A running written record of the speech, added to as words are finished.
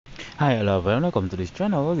Hi, hello, welcome to this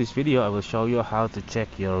channel. This video I will show you how to check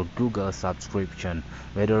your Google subscription,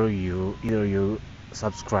 whether you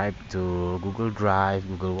subscribe to Google Drive,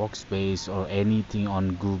 Google Workspace, or anything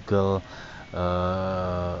on Google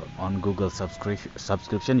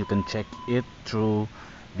subscription. You can check it through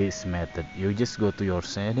this method. You just go to your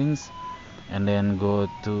settings and then go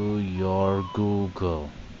to your Google,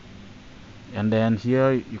 and then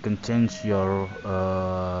here you can change your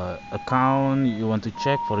account you want to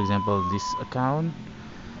check, for example this account,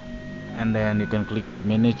 and then you can click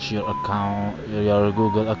manage your account, your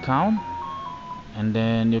Google account, and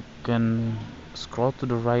then you can scroll to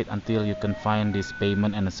the right until you can find this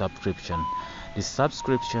payment and a subscription. This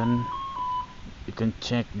subscription, you can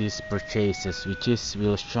check these purchases, which is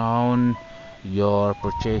will show your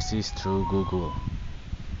purchases through Google.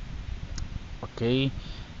 Okay,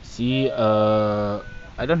 see,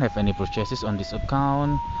 I don't have any purchases on this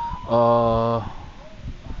account, uh,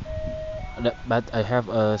 but I have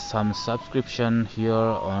some subscription here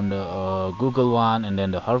on the Google one, and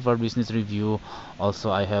then the Harvard Business Review.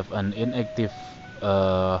 Also, I have an inactive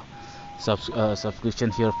uh,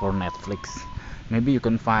 subscription here for Netflix. Maybe you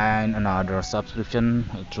can find another subscription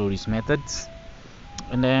through these methods.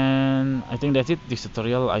 And then I think that's it. This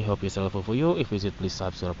tutorial I hope is helpful for you. If it's please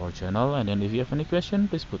subscribe our channel, and then if you have any question,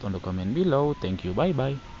 please put on the comment below. Thank you. Bye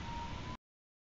bye.